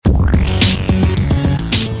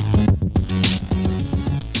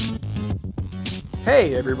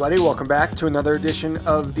Hey everybody, welcome back to another edition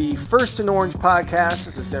of the First and Orange podcast.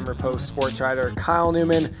 This is Denver Post sports writer Kyle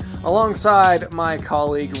Newman alongside my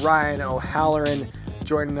colleague Ryan O'Halloran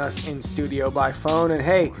joining us in studio by phone. And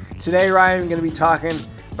hey, today Ryan, I'm going to be talking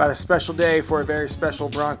about a special day for a very special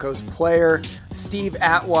Broncos player. Steve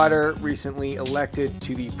Atwater recently elected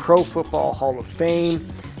to the Pro Football Hall of Fame.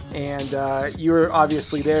 And you were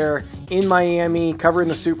obviously there in Miami covering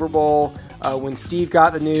the Super Bowl when Steve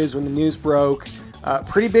got the news, when the news broke.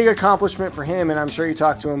 Pretty big accomplishment for him, and I'm sure you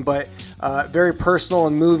talked to him, but very personal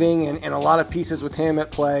and moving, and a lot of pieces with him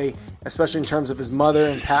at play, especially in terms of his mother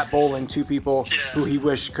and Pat Bowlen, two people who he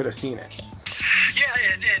wished could have seen it.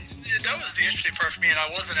 Yeah, and that was the interesting part for me, and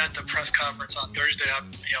I wasn't at the press conference on Thursday.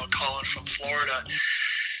 I'm calling from Florida.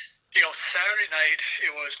 Saturday night,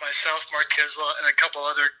 it was myself, Mark Kisla, and a couple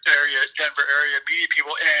other Denver area media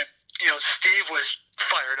people, and Steve was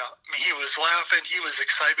fired up. I mean, he was laughing, he was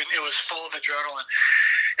excited, it was full of adrenaline.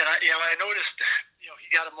 And I noticed, he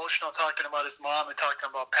got emotional talking about his mom and talking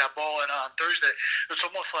about Pat Bowlen on Thursday. It's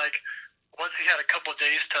almost like once he had a couple of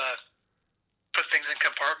days to put things in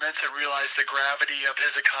compartments and realize the gravity of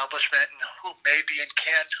his accomplishment and who may be in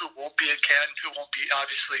Canton, who won't be in Canton, who won't be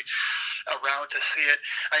obviously around to see it.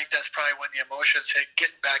 I think that's probably when the emotions hit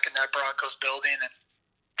getting back in that Broncos building. And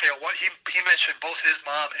what he mentioned both his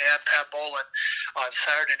mom and Pat Bowlen on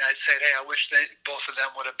Saturday night, saying, "Hey, I wish both of them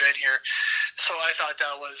would have been here." So I thought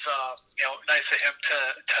that was nice of him to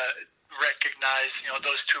recognize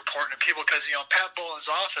those two important people, because Pat Bowlen's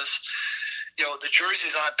office, the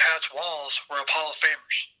jerseys on Pat's walls were of Hall of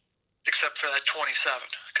Famers, except for that 27,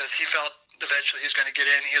 because he felt eventually he's going to get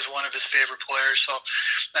in. He is one of his favorite players, so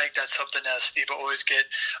I think that's something that Steve will always get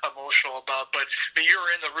emotional about. But you were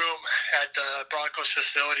in the room at the Broncos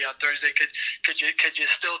facility on Thursday. Could you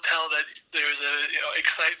still tell that there was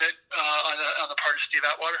excitement on the part of Steve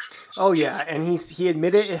Atwater? Oh yeah, and he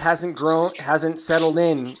admitted it hasn't settled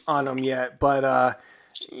in on him yet, but.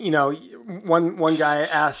 One guy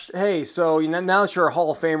asked, "Hey, so now that you're a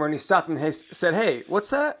Hall of Famer," and he stopped and said, "Hey,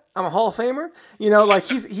 what's that? I'm a Hall of Famer."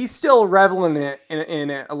 He's still reveling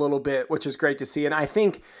in it a little bit, which is great to see. And I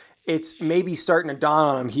think it's maybe starting to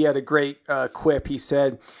dawn on him. He had a great quip. He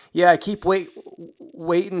said, "Yeah, I keep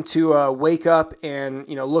waiting to wake up and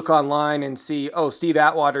look online and see, oh, Steve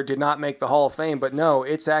Atwater did not make the Hall of Fame, but no,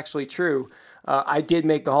 it's actually true. I did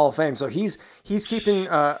make the Hall of Fame." So he's keeping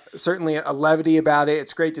certainly a levity about it.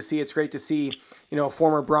 It's great to see. It's great to see a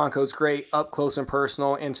former Broncos great up close and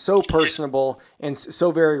personal, and so personable and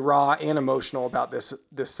so very raw and emotional about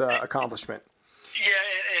this accomplishment. Yeah,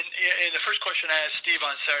 and the first question I asked Steve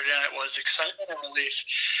on Saturday night was excitement or relief.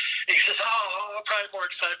 He says, probably more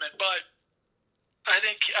excitement, but I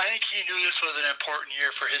think he knew this was an important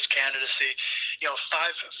year for his candidacy.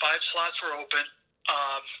 Five slots were open.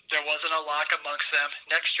 There wasn't a lock amongst them.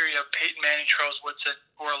 Next year, you have Peyton Manning, Charles Woodson,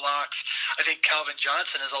 who are locks. I think Calvin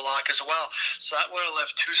Johnson is a lock as well. So that would have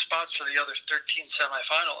left two spots for the other 13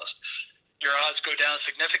 semifinalists. Your odds go down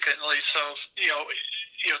significantly. So,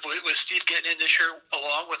 with Steve getting in this year,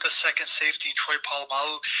 along with a second safety, Troy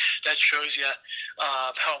Polamalu, that shows you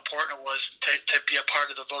how important it was to be a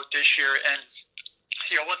part of the vote this year. And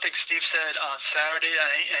one thing Steve said on Saturday,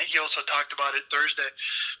 and he also talked about it Thursday,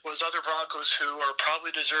 was other Broncos who are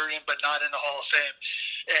probably deserving but not in the Hall of Fame.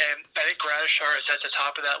 And I think Gradishar is at the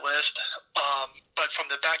top of that list. But from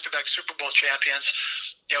the back-to-back Super Bowl champions,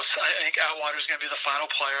 I think Atwater is going to be the final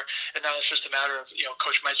player. And now it's just a matter of,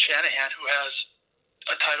 Coach Mike Shanahan, who has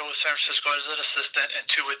a title with San Francisco as an assistant and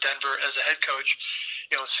two with Denver as a head coach,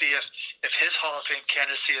 see if his Hall of Fame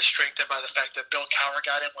candidacy is strengthened by the fact that Bill Cowher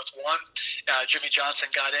got in with one, Jimmy Johnson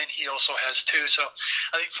got in, he also has two. So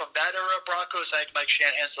I think from that era of Broncos, I think Mike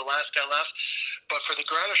Shanahan's the last guy left. But for the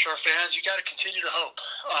Gradishar fans, you got to continue to hope.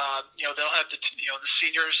 They'll have the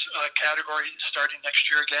seniors category starting next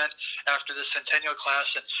year again after the Centennial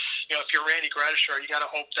class. And, if you're Randy Gradishar, you got to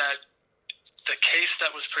hope that the case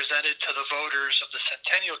that was presented to the voters of the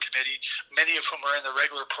Centennial Committee, many of whom are in the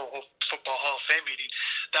regular Pro Football Hall of Fame meeting,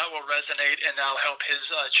 that will resonate and that'll help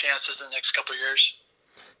his chances in the next couple of years.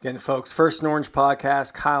 Again, folks, First and Orange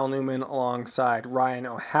podcast, Kyle Newman alongside Ryan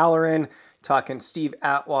O'Halloran, talking Steve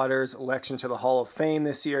Atwater's election to the Hall of Fame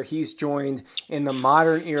this year. He's joined in the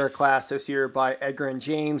modern era class this year by Edgar and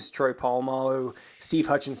James, Troy Polamalu, Steve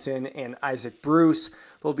Hutchinson, and Isaac Bruce.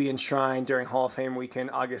 They'll be enshrined during Hall of Fame weekend,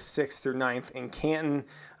 August 6th through 9th in Canton.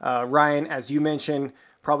 Ryan, as you mentioned,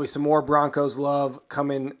 probably some more Broncos love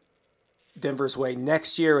coming Denver's way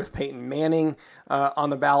next year with Peyton Manning on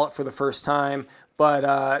the ballot for the first time.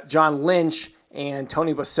 But John Lynch and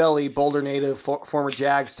Tony Boselli, Boulder native, former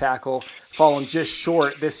Jags tackle, fallen just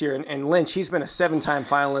short this year. And Lynch, he's been a 7-time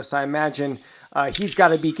finalist. I imagine he's got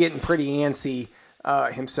to be getting pretty antsy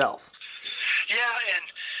himself. Yeah, and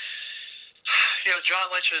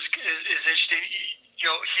John Lynch is interesting.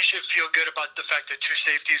 He should feel good about the fact that 2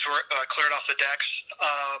 safeties were cleared off the decks.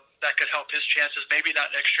 That could help his chances, maybe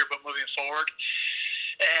not next year, but moving forward.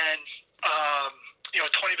 And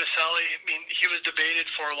Tony Boselli, he was debated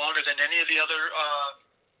for longer than any of the other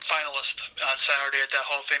finalists on Saturday at that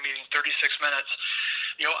Hall of Fame meeting, 36 minutes.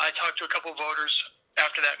 I talked to a couple voters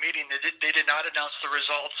after that meeting. They did not announce the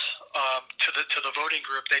results to the voting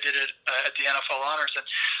group. They did it at the NFL Honors, and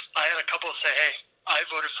I had a couple say, "Hey, I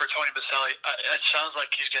voted for Tony Boselli. It sounds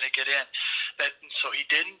like he's going to get in." So he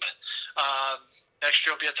didn't. Next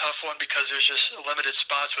year will be a tough one because there's just limited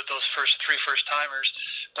spots with those three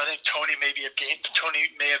first-timers. But I think Tony may have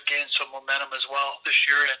gained some momentum as well this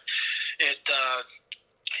year, and the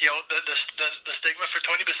stigma for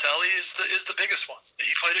Tony Boselli is the biggest one.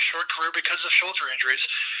 He played a short career because of shoulder injuries,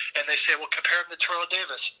 and they say, well, compare him to Terrell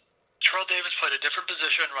Davis. Terrell Davis played a different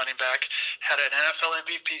position, running back, had an NFL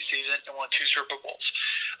MVP season, and won 2 Super Bowls.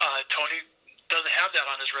 Tony doesn't have that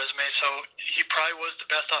on his resume, so he probably was the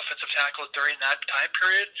best offensive tackle during that time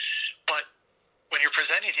period. But when you're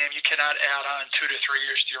presenting him, you cannot add on 2 to 3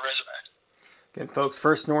 years to your resume. Again, folks,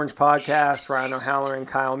 First and Orange podcast, Ryan O'Halloran and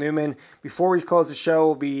Kyle Newman. Before we close the show,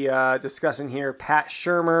 we'll be discussing here Pat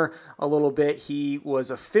Shurmur a little bit. He was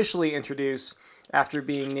officially introduced after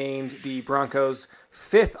being named the Broncos'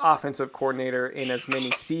 5th offensive coordinator in as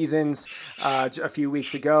many seasons a few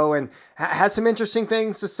weeks ago, and had some interesting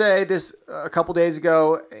things to say this a couple days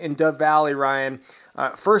ago in Dove Valley, Ryan.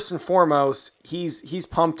 First and foremost, he's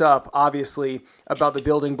pumped up, obviously, about the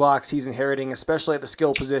building blocks he's inheriting, especially at the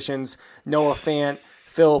skill positions. Noah Fant,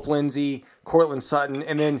 Phillip Lindsay, Courtland Sutton,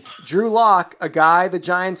 and then Drew Lock, a guy the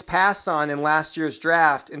Giants passed on in last year's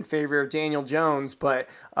draft in favor of Daniel Jones, but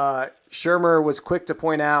Shurmur was quick to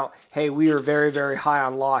point out, hey, we were very, very high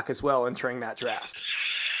on Lock as well entering that draft.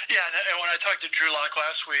 Yeah, and when I talked to Drew Lock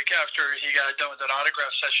last week after he got done with an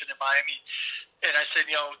autograph session in Miami, and I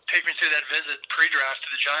said, take me through that visit pre-draft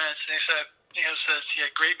to the Giants, and he said, says he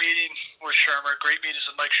had great meeting with Shurmur, great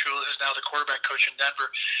meetings with Mike Shula, who's now the quarterback coach in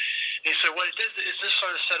Denver. And he said, what it is this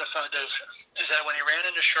sort of set a foundation, is that when he ran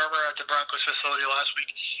into Shurmur at the Broncos facility last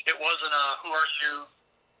week, it wasn't a, who are you,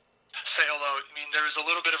 say hello. There was a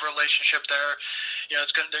little bit of a relationship there.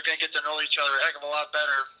 They're going to get to know each other a heck of a lot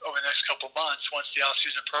better over the next couple of months once the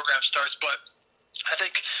offseason program starts. But I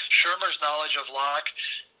think Shurmur's knowledge of Locke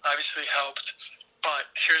obviously helped. But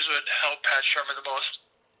here's what helped Pat Shurmur the most.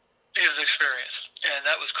 He was experienced, and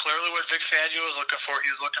that was clearly what Vic Fangio was looking for. He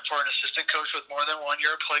was looking for an assistant coach with more than 1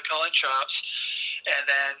 year of play calling chops, and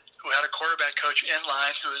then who had a quarterback coach in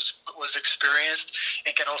line who was experienced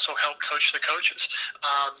and can also help coach the coaches.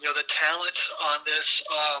 The talent on this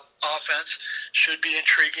offense should be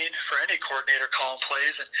intriguing for any coordinator calling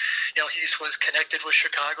plays. And he was connected with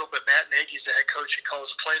Chicago, but Matt Nagy's the head coach. He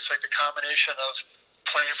calls the plays. Like the combination of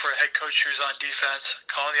playing for a head coach who's on defense,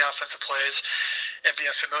 calling the offensive plays, and being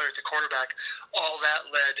familiar with the quarterback, all that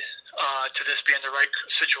led to this being the right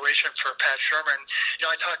situation for Pat Shurmur. And,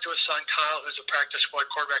 I talked to his son, Kyle, who's a practice squad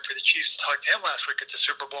quarterback for the Chiefs, talked to him last week at the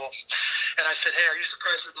Super Bowl. And I said, hey, are you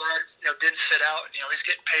surprised that Vlad, didn't sit out? He's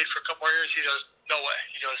getting paid for a couple more years. He goes, no way.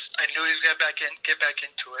 He goes, I knew he was going to get back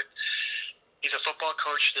into it. He's a football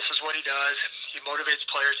coach. This is what he does. He motivates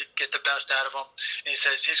players to get the best out of them. And he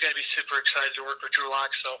says he's going to be super excited to work with Drew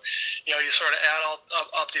Lock. So, you sort of add all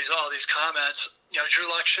these comments. Drew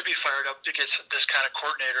Lock should be fired up against this kind of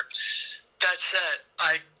coordinator. That said,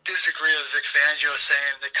 I disagree with Vic Fangio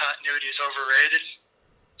saying that continuity is overrated.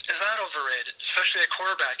 It's not overrated, especially at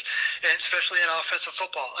quarterback, and especially in offensive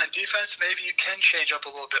football. On defense, maybe you can change up a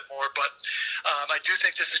little bit more, but I do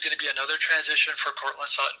think this is going to be another transition for Courtland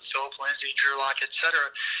Sutton, Phillip Lindsay, Drew Lock, etc.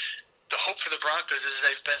 The hope for the Broncos is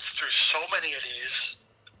they've been through so many of these,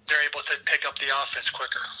 they're able to pick up the offense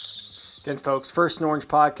quicker. Again, folks, First and Orange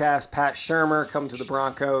podcast, Pat Shurmur coming to the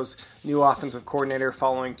Broncos, new offensive coordinator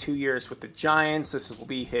following 2 years with the Giants. This will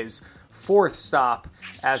be his 4th stop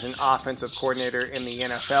as an offensive coordinator in the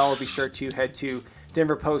NFL. Be sure to head to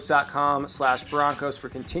denverpost.com/Broncos for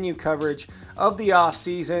continued coverage of the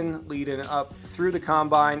offseason leading up through the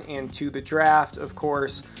combine and to the draft. Of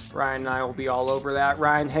course, Ryan and I will be all over that.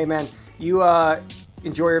 Ryan, hey man, you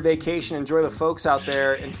enjoy your vacation, enjoy the folks out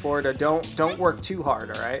there in Florida. Don't work too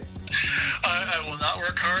hard, all right? I will not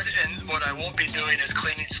work hard, and what I won't be doing is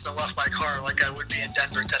cleaning snow off my car like I would be in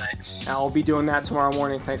Denver tonight. I'll be doing that tomorrow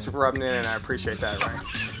morning. Thanks for rubbing it in. I appreciate that, Ryan.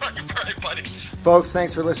 All right, buddy. Folks,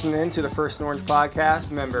 thanks for listening in to the First and Orange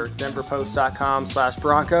podcast. Remember,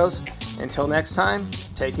 denverpost.com/Broncos. Until next time,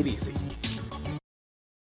 take it easy.